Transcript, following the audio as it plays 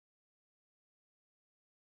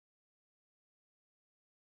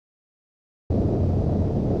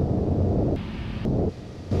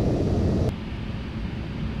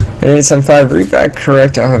875, read back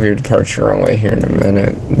correct. I'll have your departure runway here in a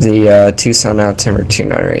minute. The Tucson altimeter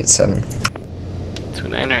 2987.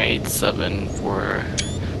 2987 for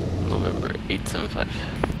November 875.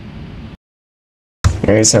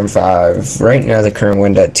 875. Right now the current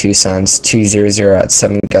wind at Tucson's 200 at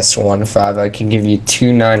 7 gust 15. I can give you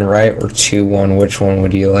 29 right or 21. Which one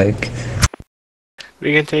would you like?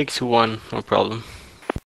 We can take 21, no problem.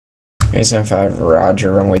 875,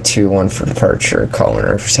 roger, runway 21 for departure. Call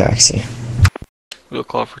in for taxi. We'll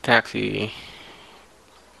call for taxi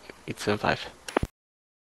 875.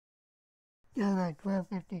 Delta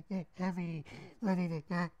 1256 heavy, ready to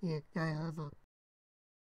taxi at Sky Harbor.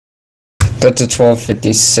 Delta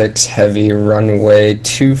 1256 heavy, runway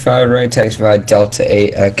 25 right, taxi by Delta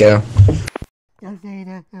 8 Echo. Delta 8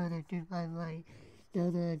 Echo to 25 right,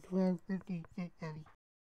 Delta 1256 heavy.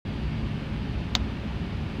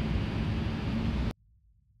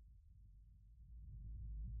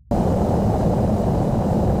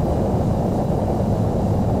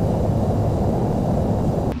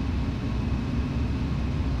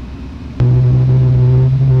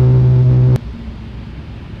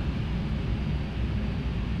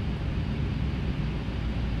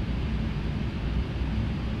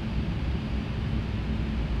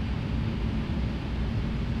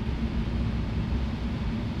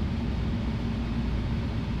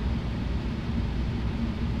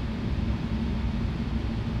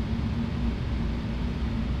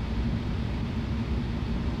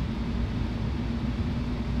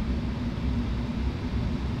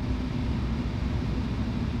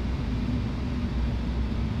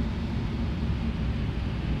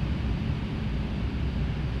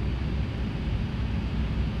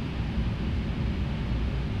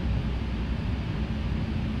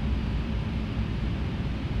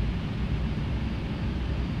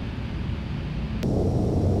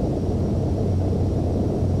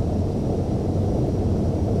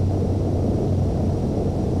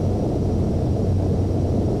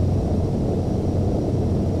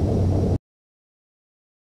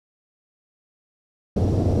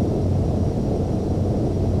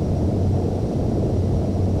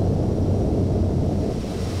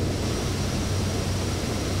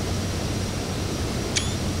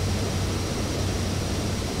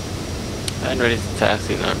 And ready to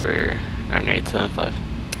taxi number 9875.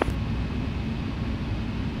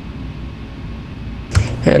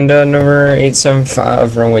 And number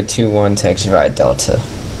 875, runway 21, taxi by Delta.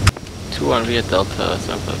 21 via Delta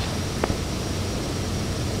 75.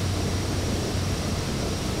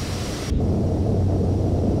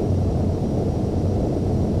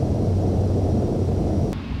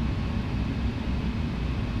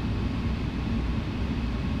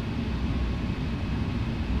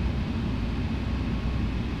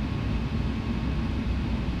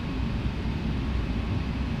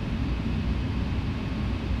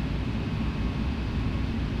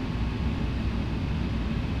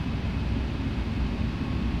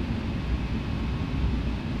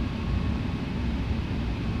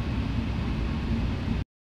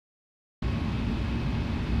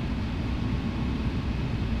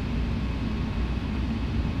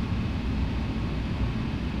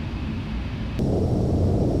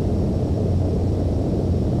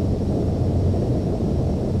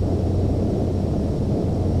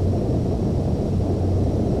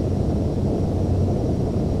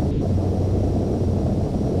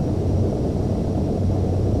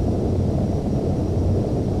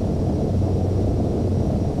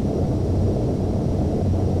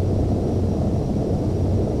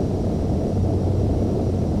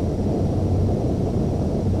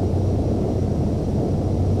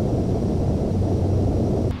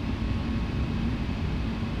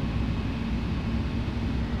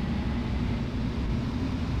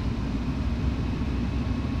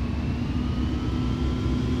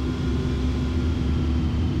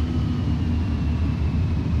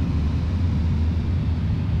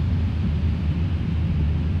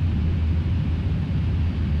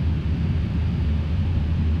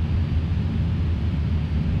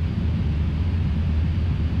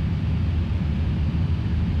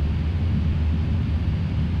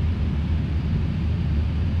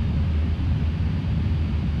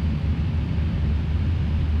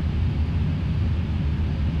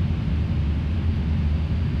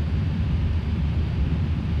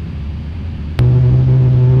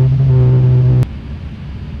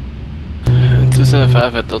 Tucson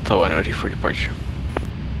 5 at Delta 1 ready for departure.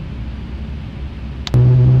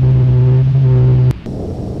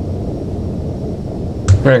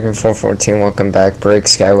 American 414, welcome back. Break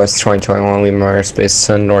SkyWest 2021, Lima airspace,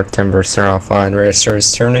 Sun North Timber, Center offline, radar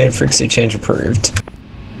service terminated, frequency change approved.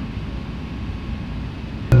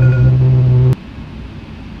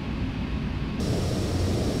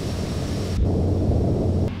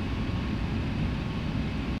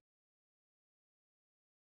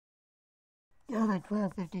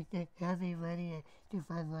 1256 Heavy ready at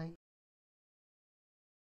 25 light.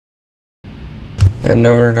 And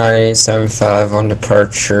number 9875 on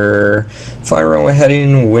departure. Fly runway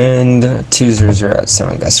heading, wind 200 at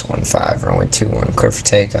 7 gust 15, runway 21, clear for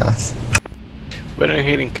takeoff. Winner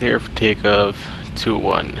heading clear for takeoff,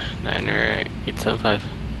 2190875.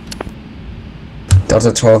 Delta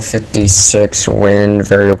 1256, wind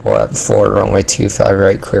variable at 4, runway 25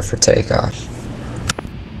 right, clear for takeoff.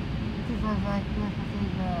 25 light, clear for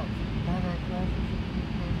takeoff. Delta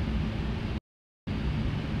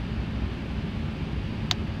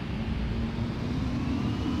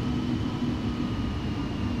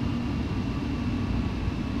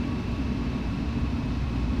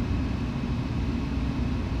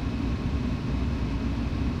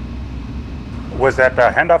Was that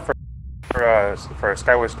handoff for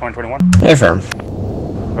SkyWest 2021? Affirm.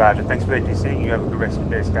 Roger. Thanks for the ATC. You have a good rest of the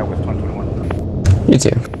day, SkyWest 2021. You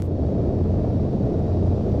too.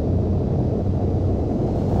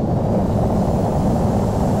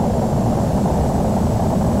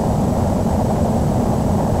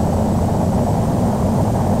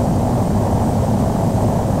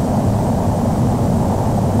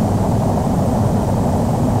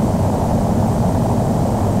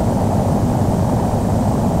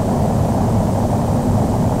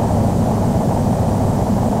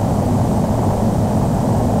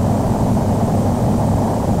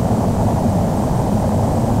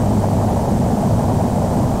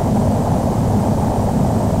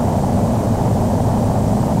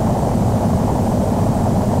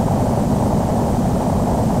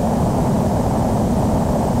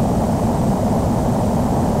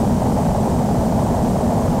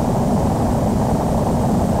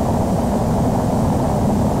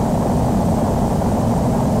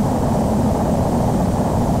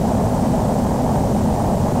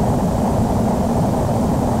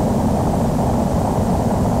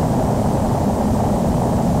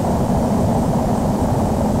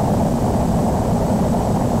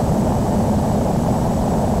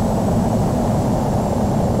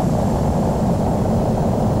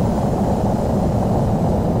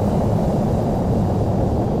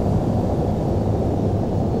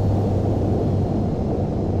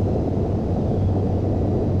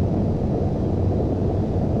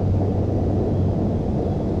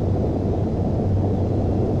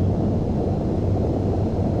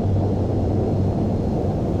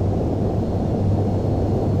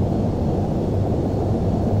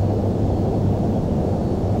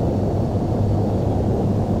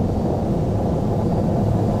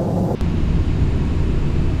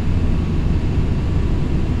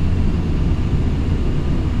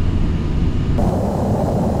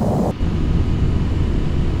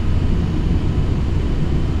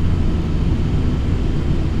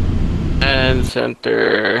 And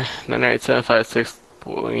center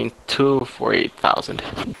 98756.2 for 8,000.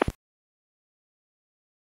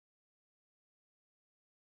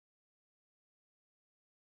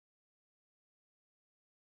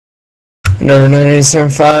 Number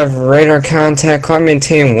 9875, radar contact, climb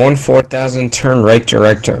maintain 14,000, turn right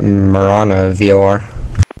direct Marana VOR.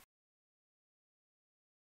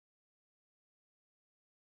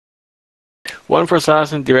 One for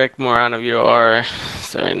Sasson, direct Morana VOR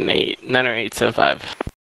 90875.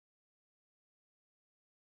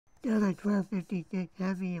 Delta 1256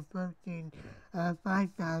 Heavy approaching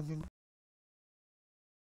 5,000.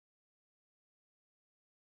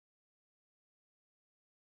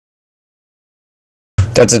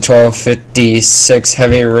 That's a 1256,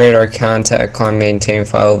 heavy radar contact, climb maintain,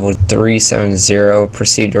 file level 370,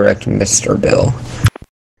 proceed direct Mr. Bill.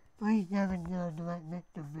 370 direct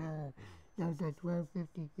Mr. Bill. Delta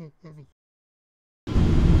 1256 Heavy.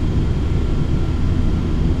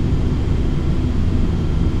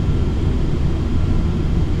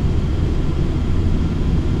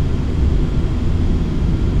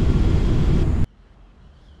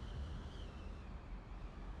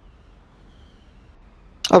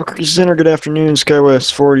 Albuquerque Center, good afternoon.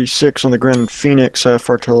 SkyWest 46 on the Grand Phoenix,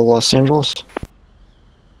 far to Los Angeles.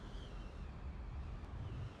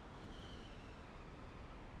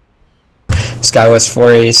 SkyWest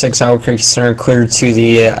 486, Albuquerque Center, cleared to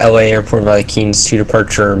the LA airport by the Keens to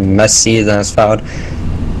departure Messi, then is followed.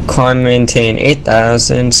 Climb maintain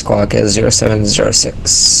 8,000, squawk at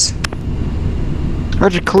 0706.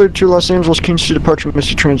 Roger, cleared to Los Angeles, Keens to departure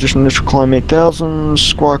Messi, transition initial climb 8,000,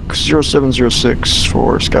 squawk 0706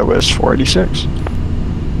 for SkyWest 486.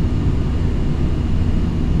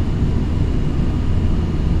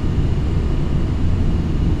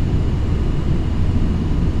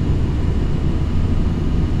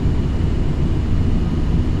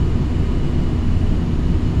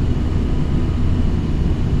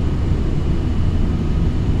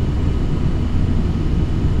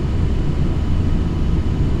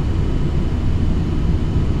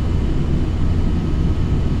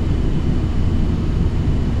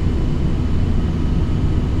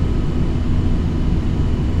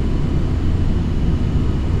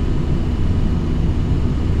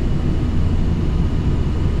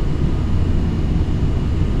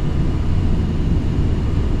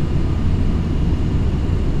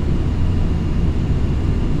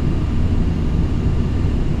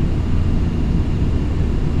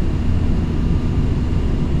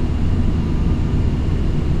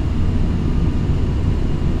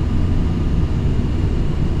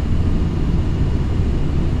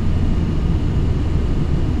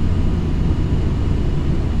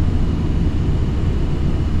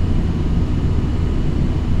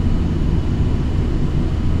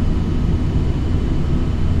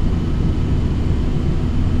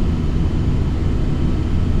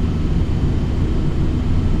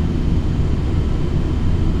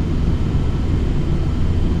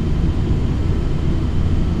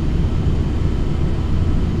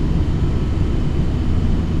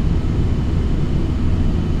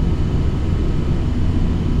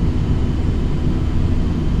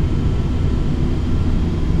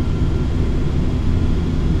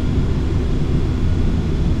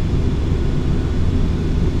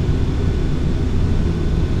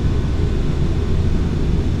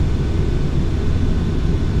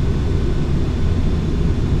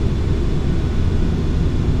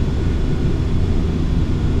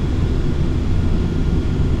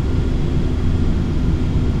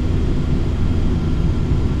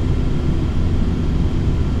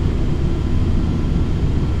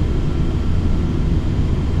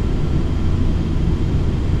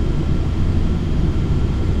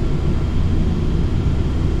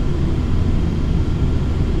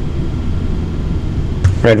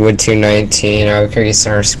 Redwood 219, Albuquerque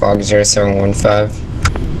Center, squawk 0715.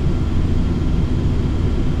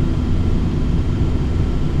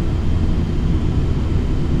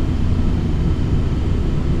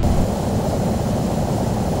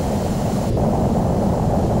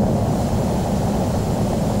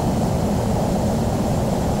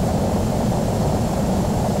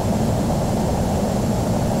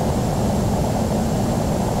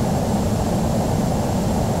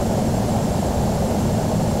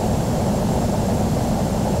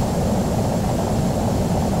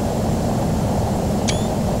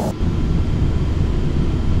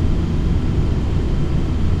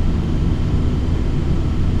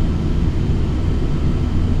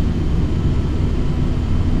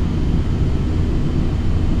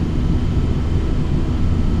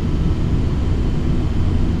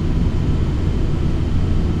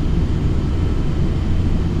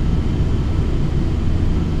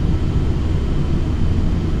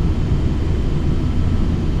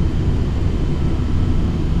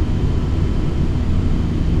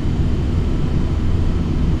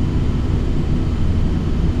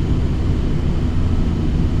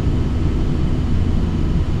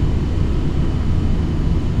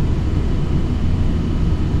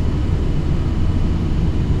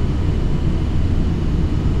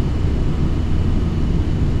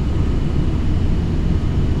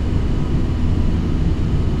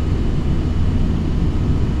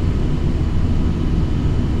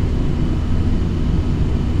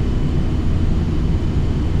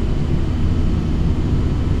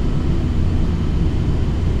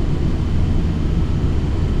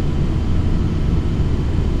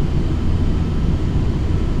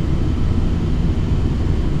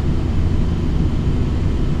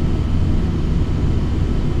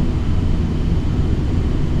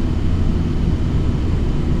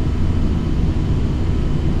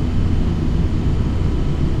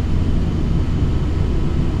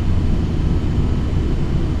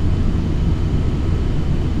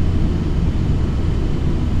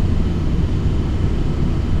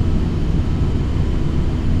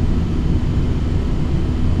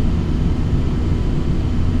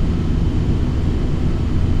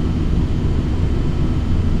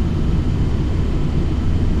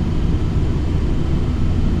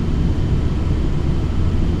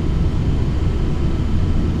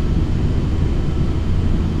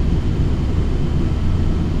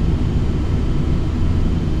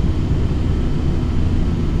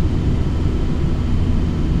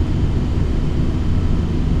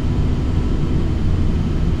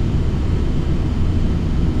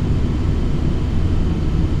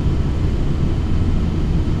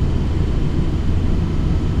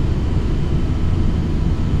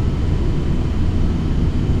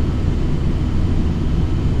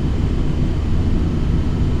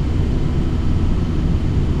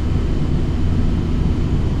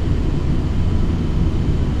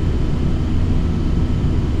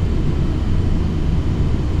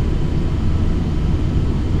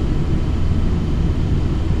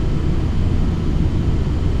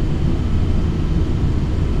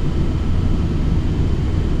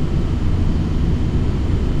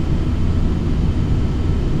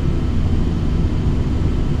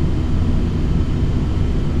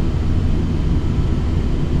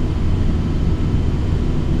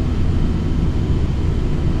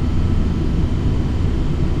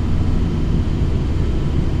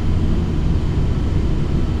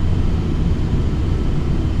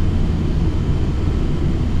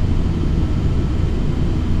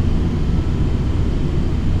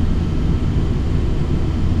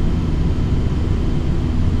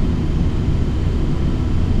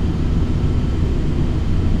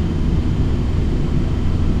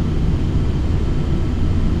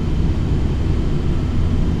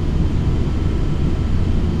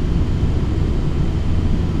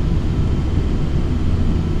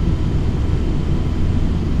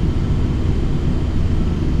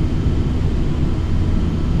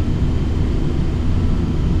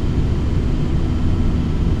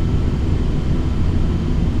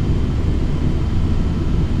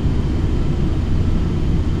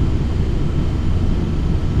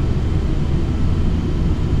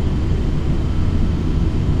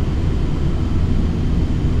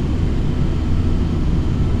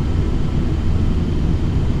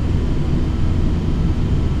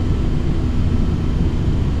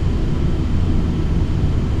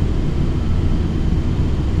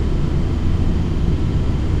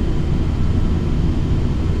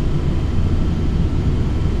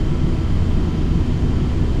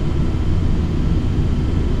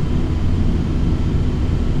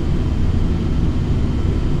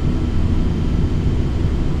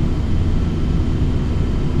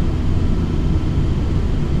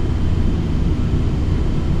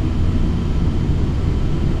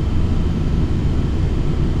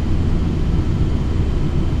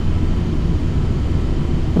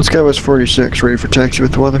 Skywest 46, ready for taxi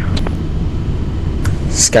with the weather.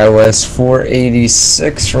 Skywest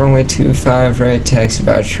 486, runway 25 right, taxi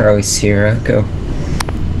by Charlie Sierra, go.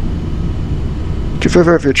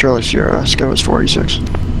 255 for Charlie Sierra, Skywest 486.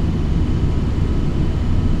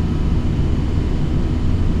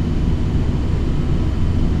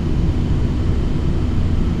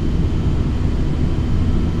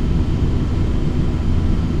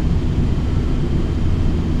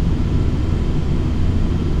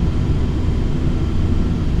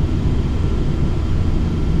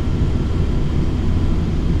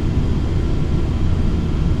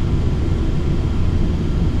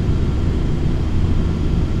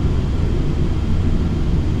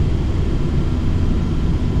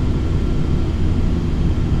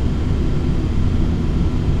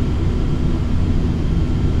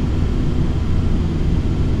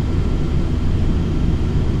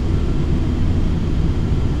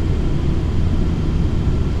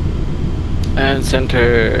 And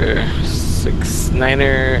center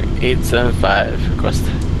 69er 875 request.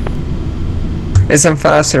 It's on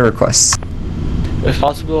faster request. If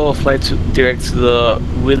possible, fly direct to the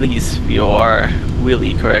Willie's VOR,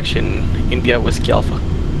 Willie correction, India Whiskey Alpha.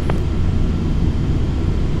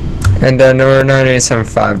 And number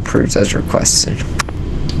 9875 approved as requested.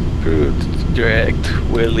 Approved direct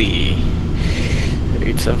Willie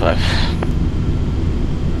 875.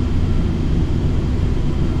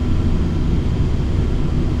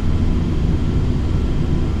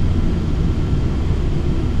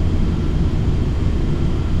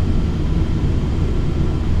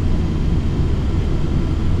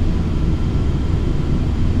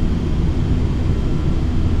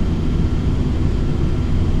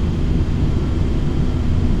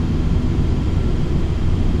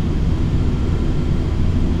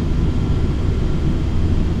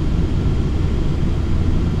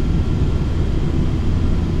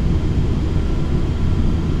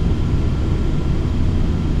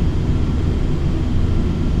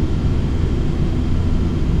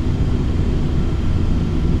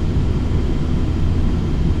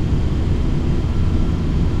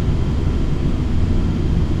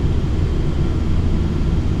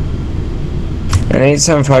 And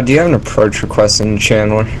 875, do you have an approach request in the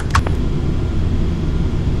channel?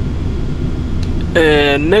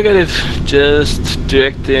 Negative, just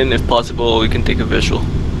direct in. If possible, we can take a visual.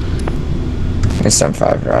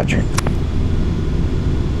 875, roger.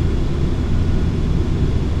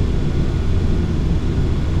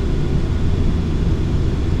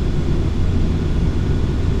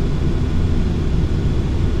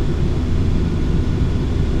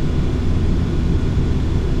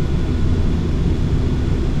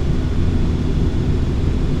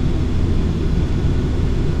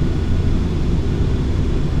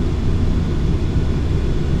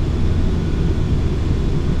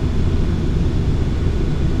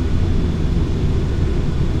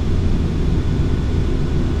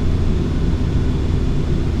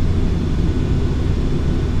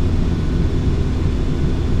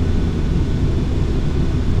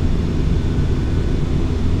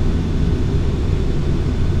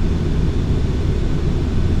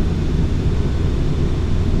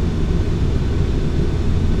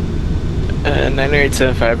 And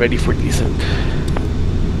 9875 ready for descent.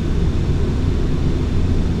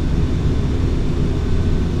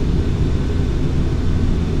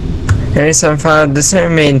 And 875,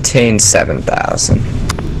 descent maintain 7,000.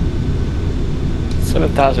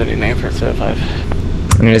 7089 for 75.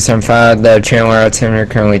 And 875, the channel altimeter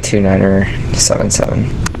currently 29er77.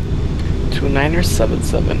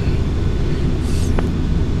 29er77.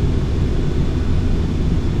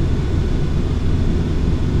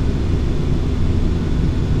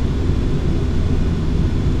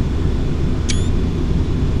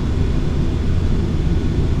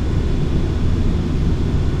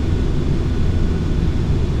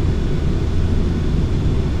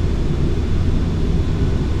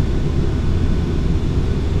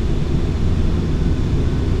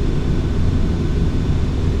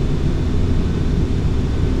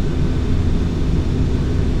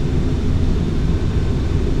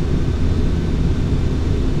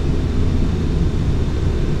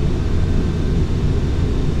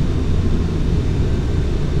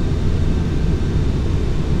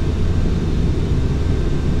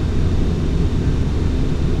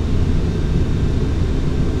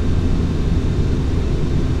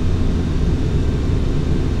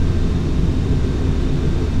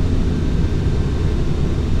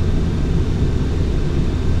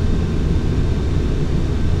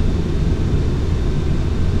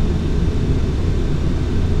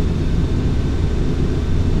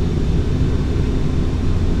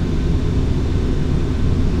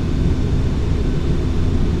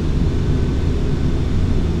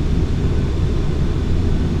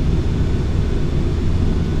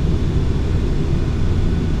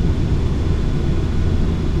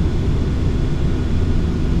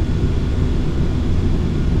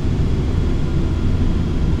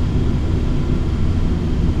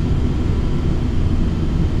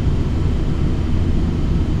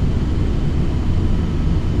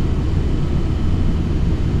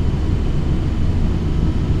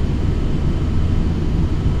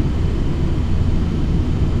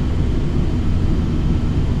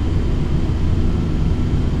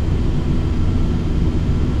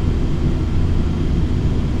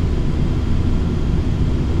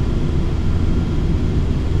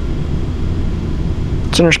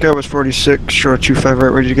 Center Skywest 46, short 25 right,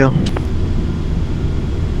 ready to go.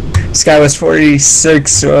 Skywest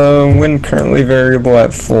 46, wind currently variable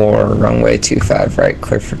at 4, runway 25 right,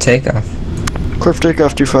 clear for takeoff. Clear for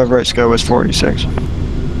takeoff 25 right, Skywest 46.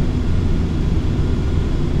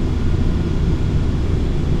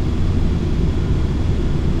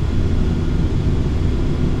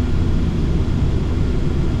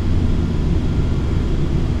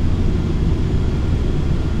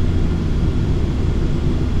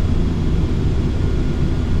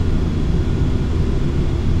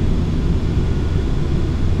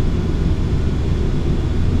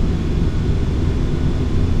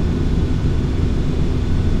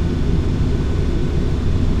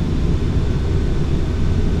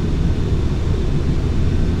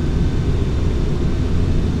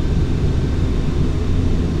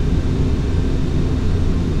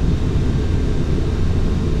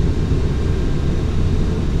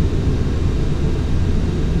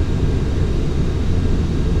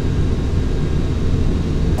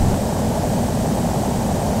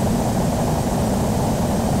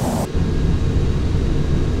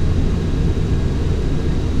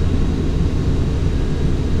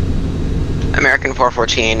 American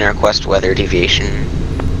 414, request weather deviation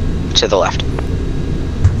to the left.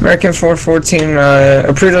 American 414,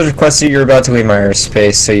 approved as requested. You're about to leave my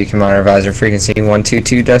airspace, so you can monitor visor frequency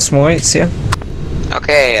 122.8. See ya.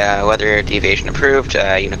 Okay, weather deviation approved.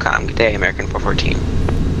 Unicom, good day, American 414.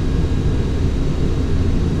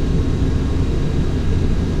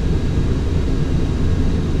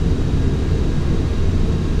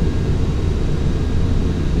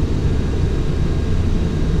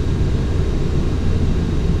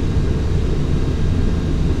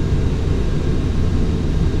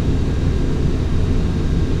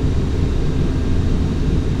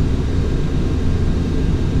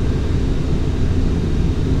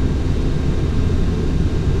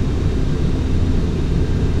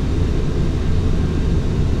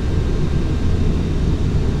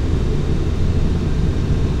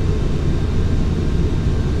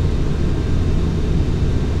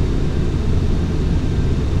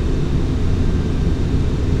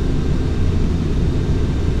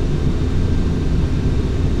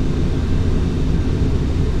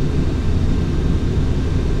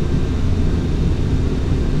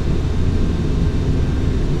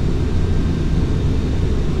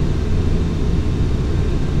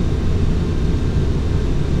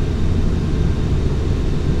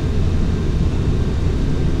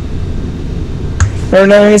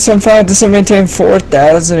 Runway 975, descend maintain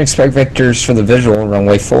 4,000, expect vectors for the visual,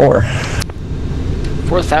 runway 4.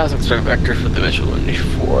 4,000 expect vector for the visual, runway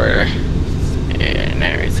 4. And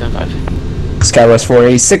 9875. Skywest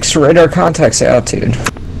 486, radar contacts altitude.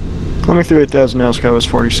 Climbing through 8,000 now, Skywest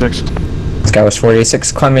 46. Skywest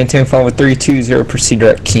 486, climb maintain fall with 320, proceed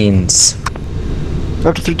direct Keens.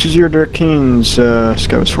 After 320 direct Keens,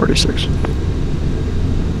 Skywest 46.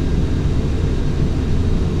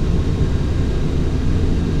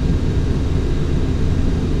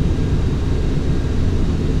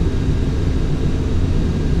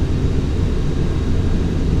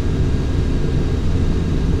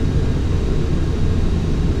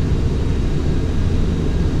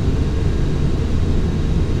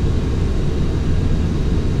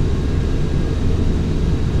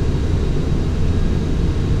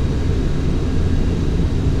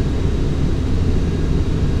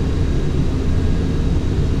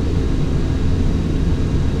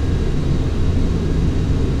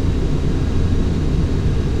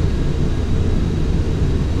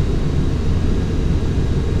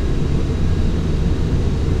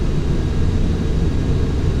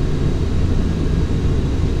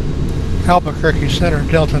 Albuquerque Center,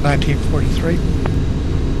 Delta 1943.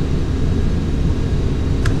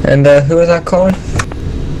 And who is that calling?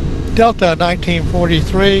 Delta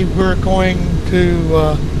 1943, we're going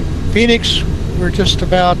to Phoenix. We're just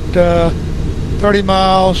about 30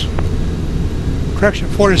 miles, correction,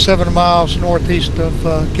 47 miles northeast of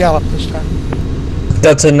Gallup this time.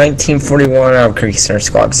 Delta 1941, Albuquerque Center,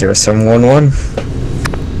 squawk 0711.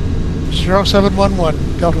 0711,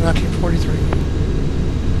 Delta 1943.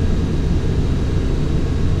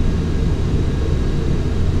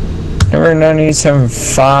 Number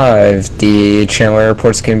 975, the Chandler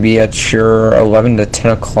Airport's going to be at your 11 to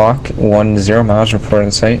 10 o'clock, 10 miles, report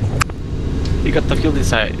in sight. You got the fuel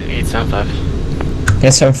inside, 875.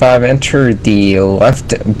 875, enter the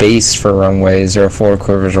left base for runway 04,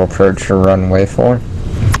 clear visual approach for runway 4.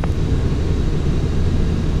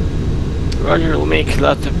 Roger, we'll make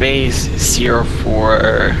left base 04.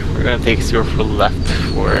 We're gonna take 04 left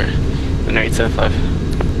for the 975.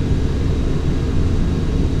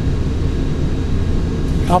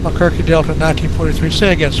 Albuquerque Delta 1943.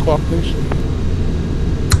 Say again, squawk, please.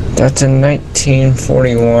 Delta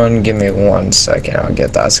 1941, give me 1 second, I'll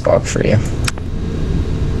get that squawk for you.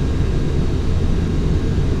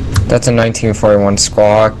 That's a 1941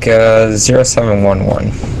 squawk,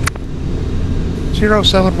 0711.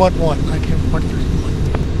 0711, 1943.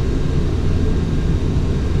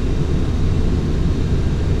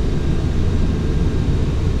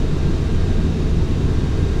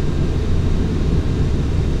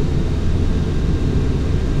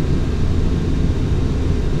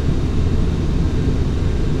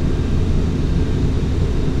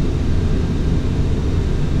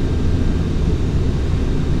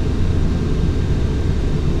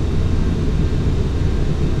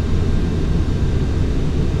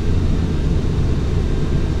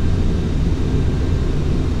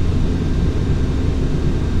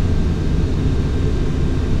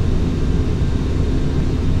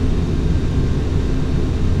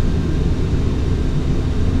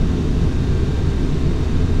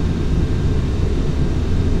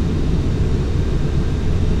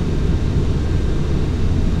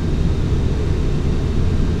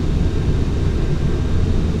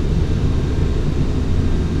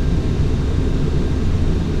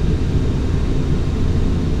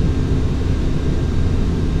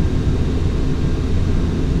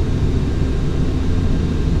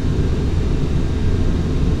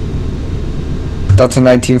 Delta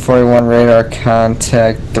 1941 radar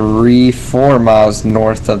contact 4 miles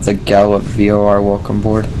north of the Gallup VOR. Welcome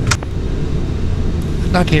aboard.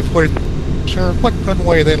 1940. Sir, what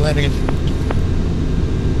runway are they landing in?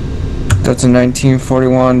 Delta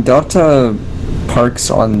 1941. Delta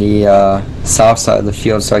parks on the south side of the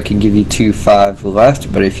field, so I can give you 25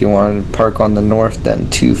 left, but if you want to park on the north, then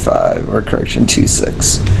 25, or correction,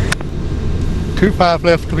 26. 25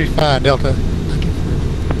 left to be fine, Delta.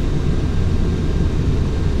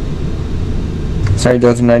 Sorry,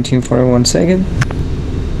 Delta 1941, say again?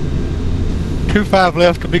 25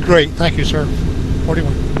 left to be great. Thank you, sir.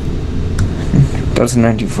 41. Delta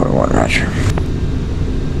 1941, roger.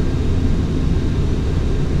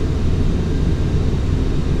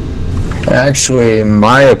 Actually,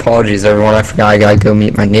 my apologies, everyone. I forgot I gotta go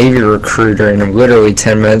meet my Navy recruiter in literally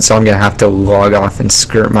 10 minutes, so I'm gonna have to log off and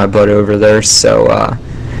skirt my butt over there. So,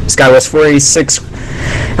 SkyWest 486,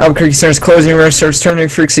 Albuquerque Center's closing, rest service terminating,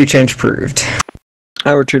 frequency change approved.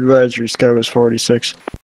 Hour 2 advisory, SkyWest 486.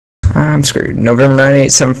 I'm screwed. November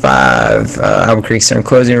 9875, Albuquerque Center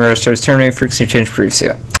closing, rest service terminating, frequency change approved. See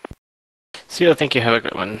ya. See you, thank you, have a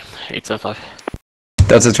good one. 875.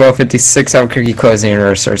 Delta 1256, Albuquerque closing,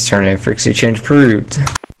 rest service terminating, frequency change approved.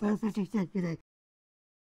 1256, good day.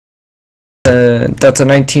 Delta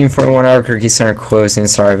 1941, Albuquerque Center closing,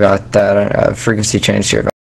 sorry about that, frequency change here.